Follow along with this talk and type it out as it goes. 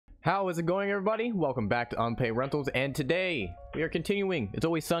How is it going, everybody? Welcome back to Unpaid Rentals, and today we are continuing It's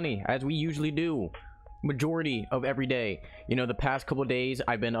Always Sunny, as we usually do majority of every day. You know, the past couple days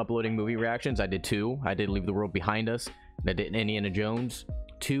I've been uploading movie reactions. I did two. I did Leave the World Behind Us, and I did Indiana Jones.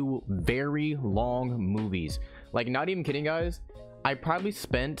 Two very long movies. Like, not even kidding, guys. I probably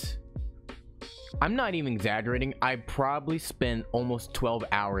spent, I'm not even exaggerating, I probably spent almost 12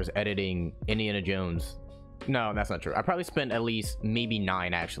 hours editing Indiana Jones. No, that's not true. I probably spent at least maybe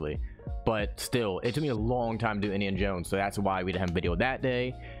 9 actually, but still it took me a long time to do Indiana Jones, so that's why we didn't have a video that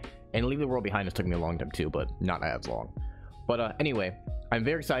day. And Leave the World Behind Us took me a long time too, but not as long. But anyway, I'm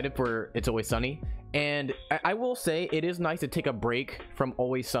very excited for It's Always Sunny, and I will say it is nice to take a break from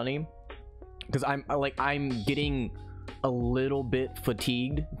Always Sunny, because I'm getting a little bit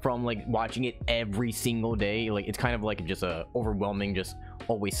fatigued from like watching it every single day. Like, it's kind of like just a overwhelming, just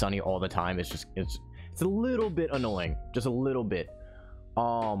Always Sunny all the time. It's a little bit annoying, just a little bit.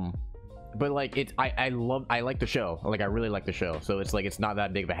 But like, I like the show. Like, I really like the show, so it's like it's not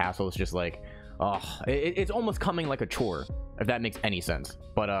that big of a hassle. It's just like, it's almost coming like a chore, if that makes any sense.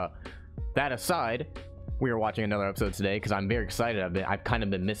 But that aside, we are watching another episode today because I'm very excited. I've kind of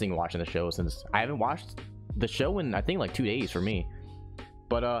been missing watching the show, since I haven't watched the show in I think like 2 days for me.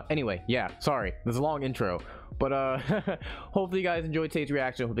 But anyway, yeah, sorry, this is a long intro, but hopefully you guys enjoyed today's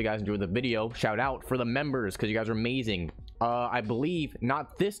reaction. Hopefully you guys enjoyed the video. Shout out for the members, because you guys are amazing. I believe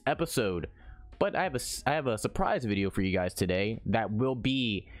not this episode, but I have a surprise video for you guys today that will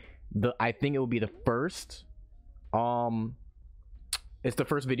be I think it will be the first it's the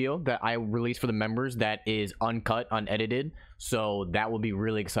first video that I release for the members that is uncut, unedited, so that will be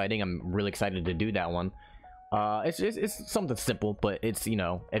really exciting. I'm really excited to do that one. It's something simple, but it's, you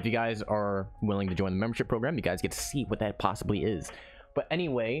know, if you guys are willing to join the membership program, you guys get to see what that possibly is. But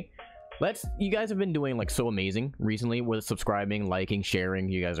anyway, you guys have been doing like so amazing recently with subscribing, liking, sharing.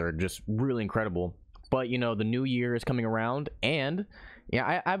 You guys are just really incredible. But you know, the new year is coming around, and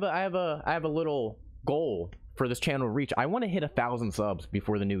yeah, I have a little goal for this channel to reach. I want to hit 1,000 subs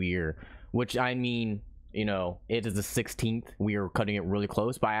before the new year, which, I mean, you know, it is the 16th. We are cutting it really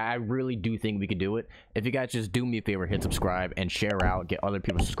close, but I really do think we could do it. If you guys just do me a favor, hit subscribe and share out, get other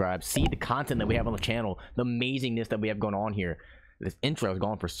people subscribed, see the content that we have on the channel, the amazingness that we have going on here. This intro has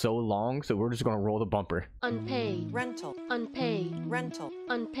gone for so long, so we're just gonna roll the bumper. Unpaid rental, unpaid rental,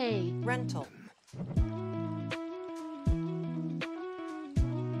 unpaid rental.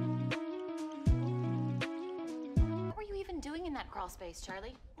 Doing in that crawl space,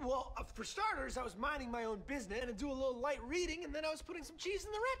 Charlie? Well, for starters, I was minding my own business and do a little light reading, and then I was putting some cheese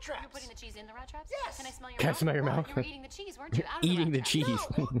in the rat traps. You're putting the cheese in the rat traps? Yes. Can I smell your Can I mouth? smell your mouth? You were eating the cheese, weren't you? Out of Eating the rat cheese.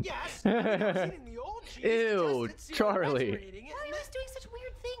 traps. No, well, yes. I was eating the old cheese. Ew, Charlie. Why are you always doing such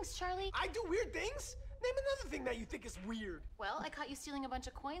weird things, Charlie? I do weird things? Name another thing that you think is weird. Well, I caught you stealing a bunch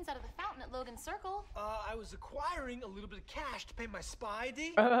of coins out of the fountain at Logan Circle. I was acquiring a little bit of cash to pay my spy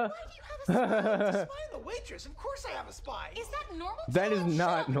ID. Why do you have a spy? To spy on the waitress. Of course I have a spy. Is that normal? That is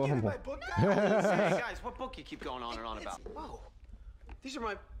not Give me normal. my book. Hey guys, what book you keep going on and on about? Whoa. These are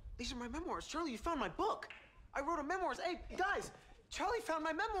my memoirs. Charlie, you found my book. I wrote a memoirs. Hey, guys, Charlie found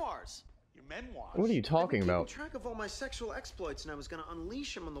my memoirs. Your memoirs? What are you talking about? I'm keeping track of all my sexual exploits, and I was going to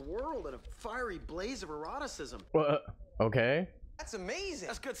unleash them on the world in a fiery blaze of eroticism. Okay. That's amazing.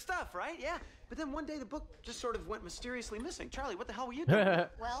 That's good stuff, right? Yeah. But then one day the book just sort of went mysteriously missing. Charlie, what the hell were you doing?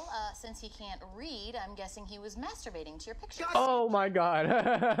 Well, since he can't read, I'm guessing he was masturbating to your pictures. Oh my god. What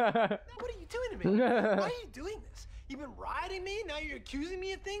are you doing to me? Why are you doing this? You've been riding me, now you're accusing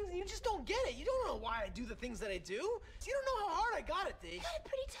me of things, and you just don't get it. You don't know why I do the things that I do. You don't know how hard I got it, D. You got it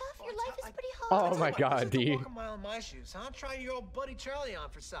pretty tough. Your life is pretty hard. Oh my god, D. Walk a mile in my shoes, huh? Try your old buddy Charlie on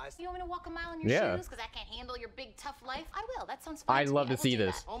for size. You want me to walk a mile in your shoes? Because I can't handle your big, tough life? I will. That sounds fun. I'd love to see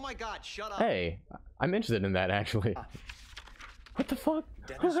this. Oh my god, shut up. Hey, I'm interested in that, actually. What the fuck?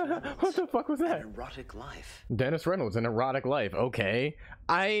 What the fuck was that? An erotic life. Dennis Reynolds, An Erotic Life. Okay.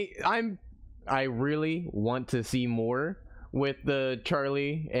 I really want to see more with the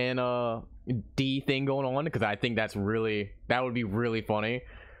Charlie and D thing going on, because I think that would be really funny.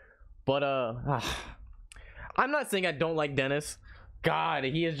 But I'm not saying I don't like Dennis. God,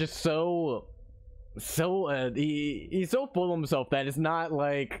 he is just he's so full of himself that it's not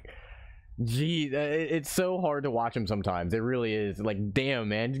like, gee, it's so hard to watch him sometimes. It really is. Like, damn,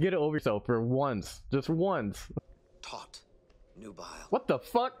 man, just get it over yourself for once, just once. Taut, nubile. What the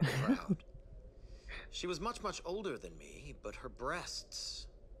fuck? Proud. She was much, much older than me, but her breasts.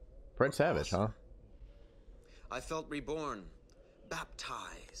 Fred Savage, huh? I felt reborn,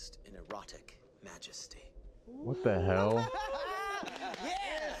 baptized in erotic majesty. What the hell?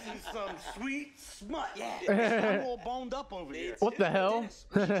 Yeah, see some sweet smut. Yeah, I'm all boned up over here. What the hell?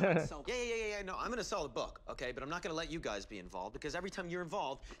 Yeah. No, I'm gonna sell the book, okay? But I'm not gonna let you guys be involved because every time you're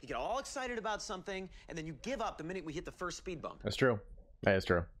involved, you get all excited about something and then you give up the minute we hit the first speed bump. That's true. That is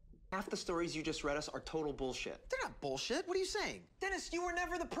true. Half the stories you just read us are total bullshit. They're not bullshit. What are you saying? Dennis, you were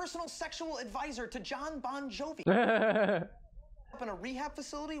never the personal sexual advisor to John Bon Jovi. Up in a rehab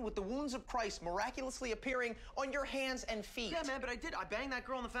facility with the wounds of Christ miraculously appearing on your hands and feet. Yeah, man, but I did. I banged that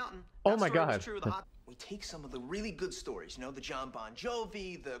girl in the fountain. Oh my God. We take some of the really good stories, you know, the John Bon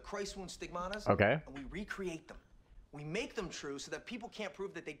Jovi, the Christ wound stigmatas. Okay. And we recreate them. We make them true so that people can't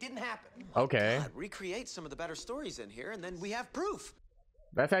prove that they didn't happen. Okay. God, recreate some of the better stories in here, and then we have proof.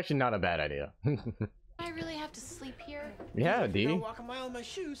 That's actually not a bad idea. I really have to sleep here? Yeah, You know, D. walk a mile in my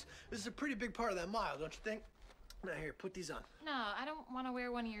shoes. This is a pretty big part of that mile, don't you think? Now here, put these on. No, I don't want to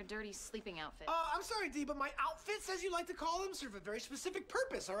wear one of your dirty sleeping outfits. I'm sorry, D, but my outfits, as you like to call them, serve a very specific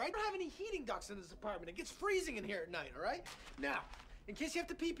purpose, all right? I don't have any heating ducts in this apartment. It gets freezing in here at night, all right? Now, in case you have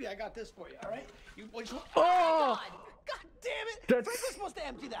to pee-pee, I got this for you, all right? Oh! God damn it! That's- Frank was supposed to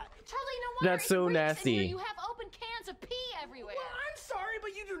empty that. Charlie, no wonder That's it so reeks in nasty. here. You have open cans of pee everywhere. Well, I'm sorry,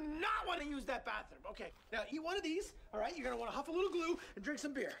 but you do not want to use that bathroom. Okay, now eat one of these, all right? You're going to want to huff a little glue and drink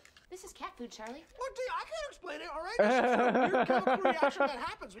some beer. This is cat food, Charlie. Well, D, I can't explain it, all right? That's just a weird chemical reaction that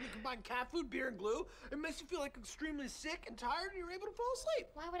happens when you combine cat food, beer, and glue. It makes you feel like extremely sick and tired, and you're able to fall asleep.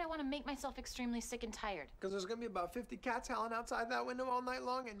 Why would I want to make myself extremely sick and tired? Because there's going to be about 50 cats howling outside that window all night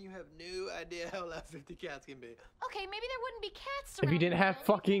long, and you have no idea how loud 50 cats can be. Okay, maybe there wouldn't be cats If you around didn't have here.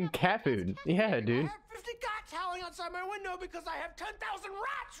 fucking cat food. Yeah, dude. I have 50 cats howling outside my window because I have 10,000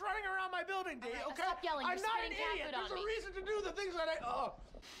 rats running around my building, D, All right, okay? stop yelling. I'm You're not an spitting cat idiot. food on There's a me. reason to do the things that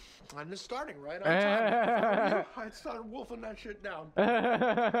I'm just starting right on time. I'd start wolfing that shit down.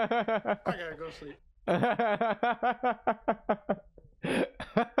 I gotta go sleep.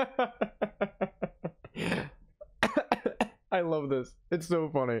 I love this. It's so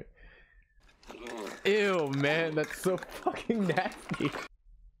funny. Ew, man, that's so fucking nasty.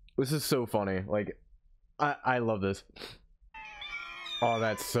 This is so funny. Like, I love this. Oh,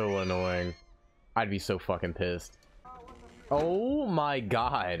 that's so annoying. I'd be so fucking pissed. Oh my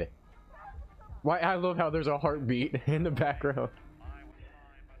god. Why, I love how there's a heartbeat in the background.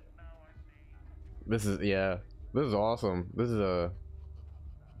 This is, yeah, this is awesome. This is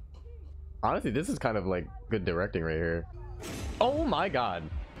honestly, this is kind of like good directing right here. Oh my god.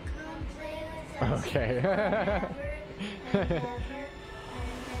 Okay.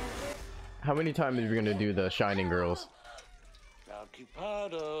 How many times are you gonna do the Shining Girls?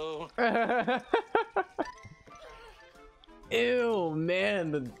 Occupado. Ew,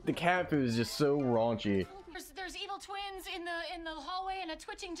 man, the cat food is just so raunchy. There's evil twins in the hallway and a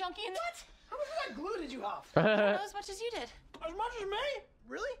twitching junkie in the... What? How much of that glue did you huff? I don't know as much as you did. As much as me?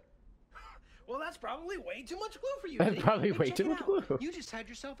 Really? Well, that's probably way too much glue for you. That's D. probably Hey, way check too it much out. glue. You just had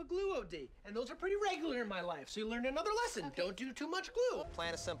yourself a glue OD, and those are pretty regular in my life. So you learned another lesson. Okay. Don't do too much glue.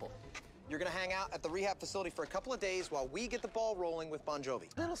 Plan is simple. You're gonna hang out at the rehab facility for a couple of days while we get the ball rolling with Bon Jovi.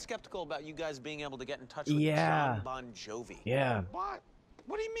 A little skeptical about you guys being able to get in touch with Yeah. John Bon Jovi. Yeah. What?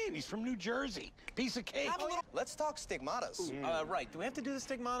 What do you mean? He's from New Jersey. Piece of cake. Let's talk stigmatas. Right. Do we have to do the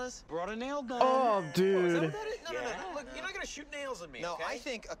stigmatas? Brought a nail gun. Oh, Is that dude. what that is? No. Look, you're not gonna shoot nails in me. No, okay? I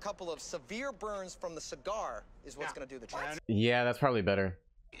think a couple of severe burns from the cigar is what's gonna do the trick. Yeah, that's probably better.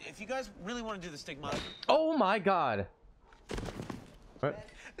 If you guys really want to do the stigmata, Oh my god. What?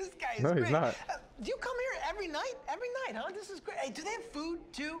 This guy is No, great. he's not. Do you come here every night? Every night, huh? This is great. Hey, do they have food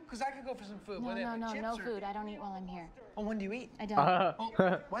too? Because I could go for some food. What do they have, like No chips or- food. I don't eat while I'm here. Oh, when do you eat? I don't.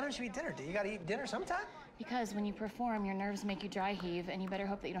 Oh, why don't you eat dinner? Do you gotta eat dinner sometime? Because when you perform, your nerves make you dry heave, and you better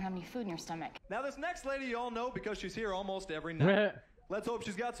hope that you don't have any food in your stomach. Now this next lady you all know because she's here almost every night. Let's hope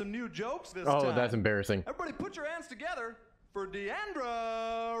she's got some new jokes this time. Oh, that's embarrassing. Everybody put your hands together for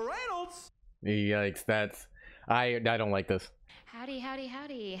Deandra Reynolds. Yikes, that's... I don't like this. Howdy, howdy,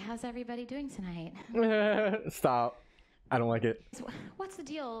 howdy. How's everybody doing tonight? Stop. I don't like it. What's the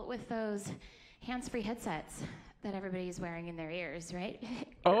deal with those hands-free headsets that everybody's wearing in their ears, right?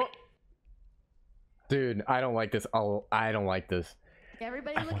 Oh. Dude, I don't like this. Oh, I don't like this.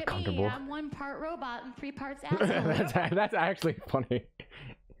 Everybody I'm look at me. uncomfortable. I'm 1 part robot and 3 parts asshole. that's actually funny.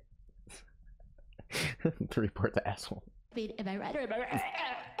 3 parts asshole. Am I right or am I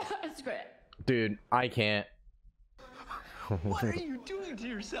right? Screw it. Dude, I can't. What are you doing to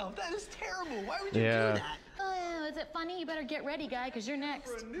yourself? That is terrible. Why would you Yeah. do that? Oh, is it funny? You better get ready, guy, because you're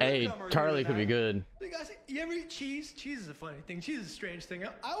next. Hey, Charlie could be good. Hey guys, you ever eat cheese? Cheese is a funny thing. Cheese is a strange thing.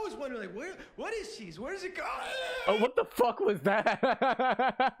 I always wonder, like, what is cheese? Where does it go? Oh, what the fuck was that?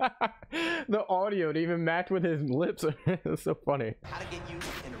 The audio didn't even match with his lips. It's so funny. How to get you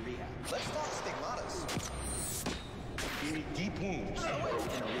in a rehab. Let's talk stigmatas. You need deep wounds. In a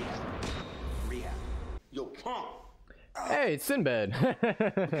rehab. Yo, punk. Hey, it's Sinbad. Yo,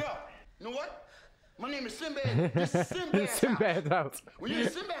 you know what? My name is Sinbad. This is Sinbad's Sinbad's house. When you're in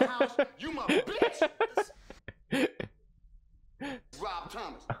Sinbad's house, you my bitch. Rob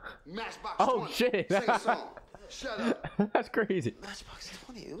Thomas. Matchbox 20. Oh, shit. Sing a song. Shut up. That's crazy. Matchbox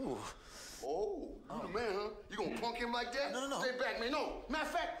 20. Ooh. Oh, you the man, huh? You gonna punk him like that? No. Stay back, man. No. Matter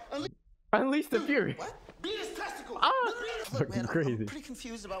of fact, Unleash the fury. What? beat his testicle. Ah, Look, man, crazy. I'm pretty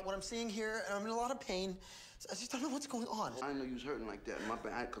confused about what I'm seeing here, and I'm in a lot of pain. I just don't know what's going on. I didn't know you was hurting like that. My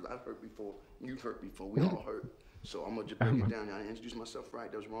bad, because I've hurt before. You've hurt before. We all hurt. So I'm gonna just break it down now and introduce myself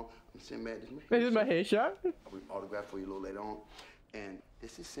right. That was wrong. I'm Sinbad. This is my headshot. I'll autograph for you a little later on. And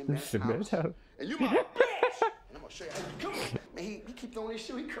this is Sinbad's Sinbad's house. house. And you my bitch. And I'm gonna show you how you come on. Man, he keep throwing his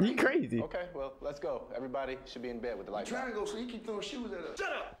shoe. He crazy. You crazy. Okay, well, let's go. Everybody should be in bed with the I'm lights trying on. to go, so he keep throwing shoes at us.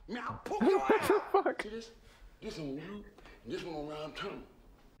 Shut up. Man, I'll poke your ass. Fuck. See this? This one on you, and this one on Rob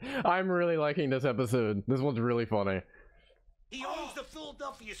Thomas. I'm really liking this episode. This one's really funny. He owns the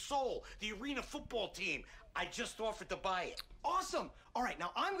Philadelphia Soul, the arena football team. I just offered to buy it. Awesome. All right,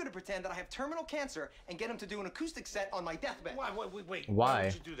 now I'm going to pretend that I have terminal cancer and get him to do an acoustic set on my deathbed. Wait. Why? Why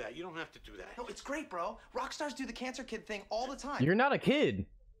would you do that? You don't have to do that. No, it's great, bro. Rock stars do the cancer kid thing all the time. You're not a kid.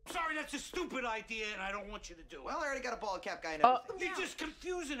 Sorry, that's a stupid idea, and I don't want you to do it. Well, I already got a bald cap guy and everything. You're just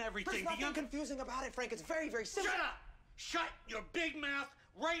confusing everything. There's nothing confusing about it, Frank. It's very, very simple. Shut up! Shut your big mouth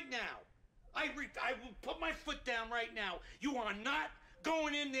right now. I will put my foot down right now. You are not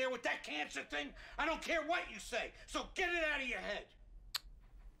going in there with that cancer thing. I don't care what you say. So get it out of your head.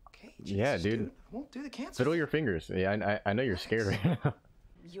 Okay, Yeah, Jesus, dude. I won't do the cancer. Fiddle your fingers. Yeah, I know you're scared right now.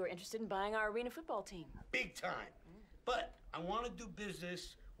 You're interested in buying our arena football team. Big time. But I want to do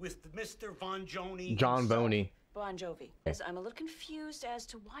business with Mr. Von Joni. John Boney. Bon Jovi. I'm a little confused as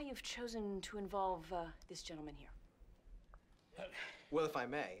to why you've chosen to involve this gentleman here. Well, if I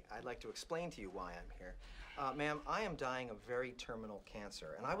may, I'd like to explain to you why I'm here. Ma'am, I am dying of very terminal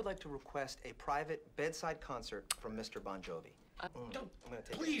cancer, and I would like to request a private bedside concert from Mr. Bon Jovi.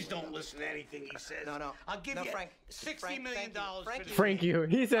 Please don't listen to anything he says. No. I'll give you Frank, $60 million for this. Frank you.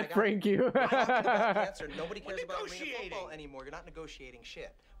 He said Frank you. We're talking about cancer. Nobody cares about arena football anymore. You're not negotiating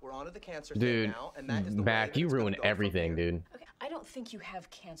shit. We're onto the cancer Dude, thing now, and that is the Mac, you ruin everything, dude. Okay, I don't think you have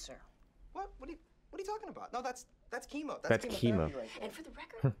cancer. What are you talking about? No, that's chemo. That's chemo. Right there. And for the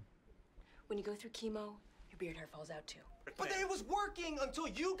record, when you go through chemo, your beard hair falls out too. But it was working until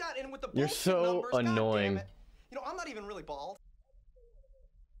you got in with the bullshit You're so numbers. God annoying. damn it. You know, I'm not even really bald.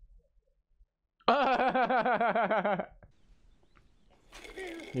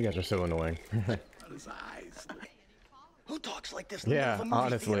 You guys are so annoying. His eyes. Who talks like this? Yeah, in the movie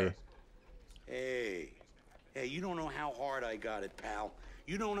honestly. theater? Hey, you don't know how hard I got it, pal.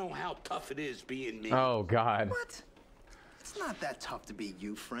 You don't know how tough it is being me. Oh, God. What? It's not that tough to be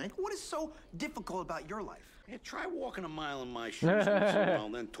you, Frank. What is so difficult about your life? Yeah, try walking a mile in my shoes once in a while,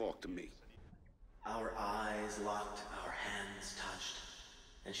 then talk to me. Our eyes locked, our hands touched,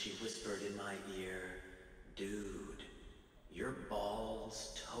 and she whispered in my ear, "Dude, your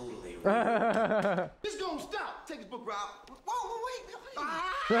balls totally ruined." This gonna stop. Take his book, Rob. Whoa,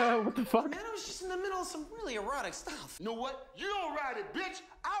 wait. What the fuck? Man, I was just in the middle of some really erotic stuff. You know what? You don't ride it, bitch.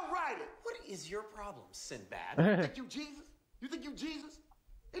 I'll ride it. What is your problem, Sinbad? You think you Jesus? You think you Jesus?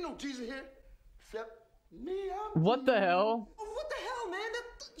 Ain't no Jesus here. Except me. What the hell? Oh, what the hell, man?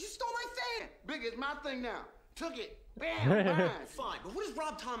 You stole my thing. Big, it's my thing now. Took it. Bam, mine. Fine, but what does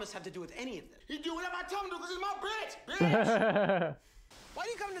Rob Thomas have to do with any of this? He do whatever I tell him to because it's my bitch. Bitch. Why do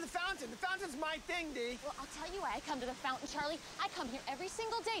you come to the fountain? The fountain's my thing, D. Well, I'll tell you why I come to the fountain, Charlie. I come here every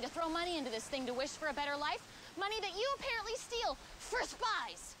single day to throw money into this thing to wish for a better life. Money that you apparently steal for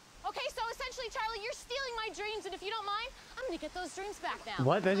spies. Okay, so essentially, Charlie, you're stealing my dreams, and if you don't mind, I'm gonna get those dreams back now.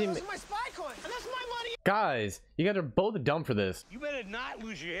 What? That Those even... are my spy coins, and that's my money. Guys, you guys are both dumb for this. You better not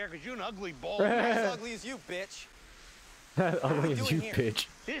lose your hair, because you're an ugly bald. As ugly as you, bitch. Ugly as you, bitch.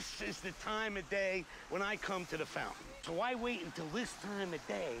 This is the time of day when I come to the fountain. So I wait until this time of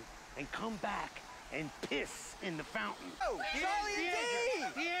day and come back and piss in the fountain. Oh, Charlie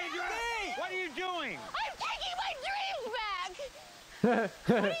and D! Deandra, what are you doing? I'm taking my dreams back! What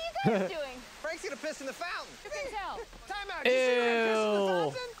are you guys doing? Frank's gonna piss in the fountain. You can tell. Time out. Did you see my piss in the Ew.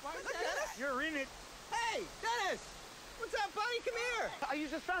 fountain? You're in it. Hey, Dennis! What's up, buddy? Come here. I use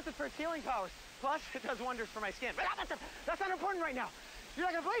this fountain for its healing powers. Plus, it does wonders for my skin. But that's not important right now. You're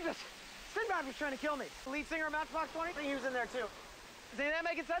not gonna believe this. Sinbad was trying to kill me. The lead singer of Matchbox 20, he was in there too. Is any of that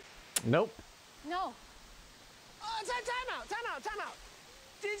making sense? Nope. No. Time out.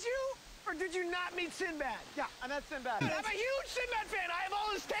 Did you or did you not meet Sinbad? Yeah, I met Sinbad. I'm a huge Sinbad fan. I have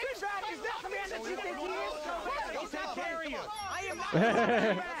all his tapes. Sinbad is not the man that you think he is. He'll take care of you. I am not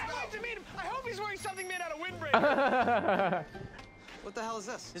Sinbad. I'd like to meet him. I hope he's wearing something made out of windbreaker. What the hell is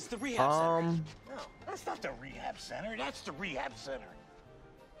this? It's the rehab center. No, that's not the rehab center. That's the rehab center.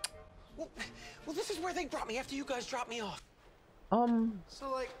 Well, this is where they brought me after you guys dropped me off. So,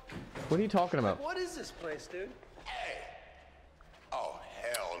 like, what are you talking about? what is this place, dude? Hey! Oh,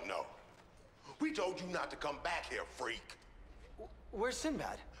 hell no. We told you not to come back here, freak. Where's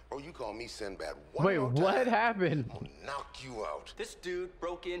Sinbad? Bro, you call me Sinbad one Wait, more what time, happened? I'm gonna knock you out. This dude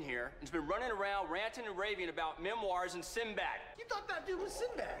broke in here and's been running around ranting and raving about memoirs and Sinbad. You thought that dude was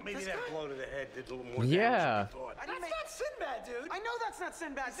Sinbad. Maybe This that guy? blow to the head did a little more Yeah. damage than we thought. That's not Sinbad, dude. I know that's not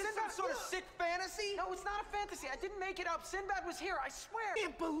Sinbad. Is this some sort of sick fantasy? No, it's not a fantasy. I didn't make it up. Sinbad was here, I swear. I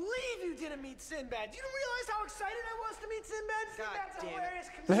can't believe you didn't meet Sinbad. You don't realize how excited I was to meet Sinbad? Sinbad's a damn it. hilarious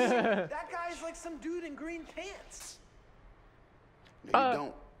comedian. That guy's like some dude in green pants. No, you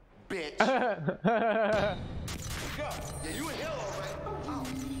don't, bitch. Yeah, you in hell, all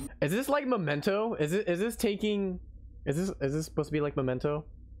right. Is this like Memento? Is this taking? Is this supposed to be like Memento?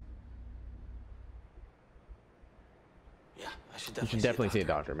 Yeah, I should You should definitely see a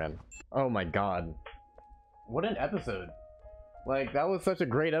doctor, man. Oh my god, what an episode! Like, that was such a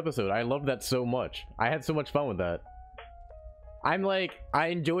great episode. I loved that so much. I had so much fun with that. I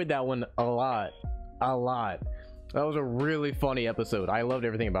enjoyed that one a lot. That was a really funny episode. I loved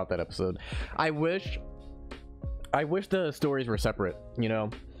everything about that episode. I wish the stories were separate, you know.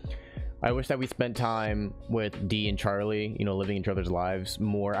 I wish that we spent time with Dee and Charlie, you know, living each other's lives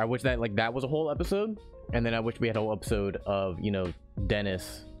more. I wish that like that was a whole episode, and then I wish we had a whole episode of, you know,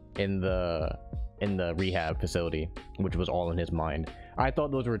 Dennis in the rehab facility, which was all in his mind. I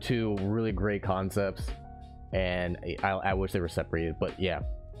thought those were two really great concepts, and I wish they were separated. But yeah,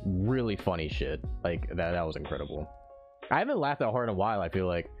 really funny shit. Like that was incredible. I haven't laughed that hard in a while. I feel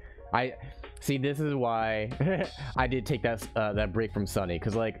like this is why I did take that break from Sunny,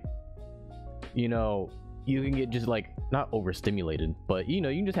 because like, you know, you can get just like not overstimulated, but you know,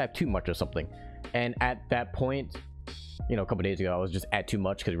 you can just have too much of something. And at that point, you know, a couple days ago, I was just at too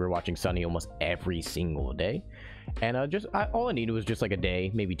much because we were watching Sunny almost every single day, and all I needed was just like a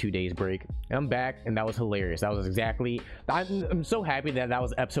day, maybe 2 days break, and I'm back, and that was hilarious. That was exactly. I'm so happy that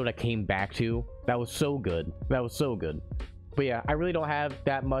was the episode I came back to. That was so good. But yeah, I really don't have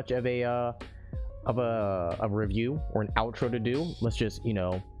that much of a review or an outro to do. Let's just, you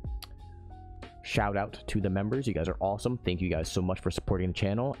know, shout out to the members. You guys are awesome. Thank you guys so much for supporting the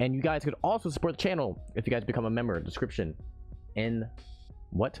channel, and you guys could also support the channel if you guys become a member. Description in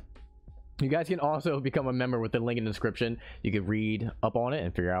what you guys can also become a member with the link in the description. You can read up on it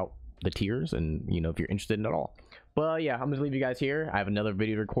and figure out the tiers, and you know, if you're interested in it all. But yeah, I'm gonna leave you guys here. I have another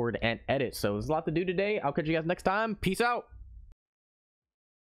video to record and edit, so there's a lot to do today. I'll catch you guys next time. Peace out.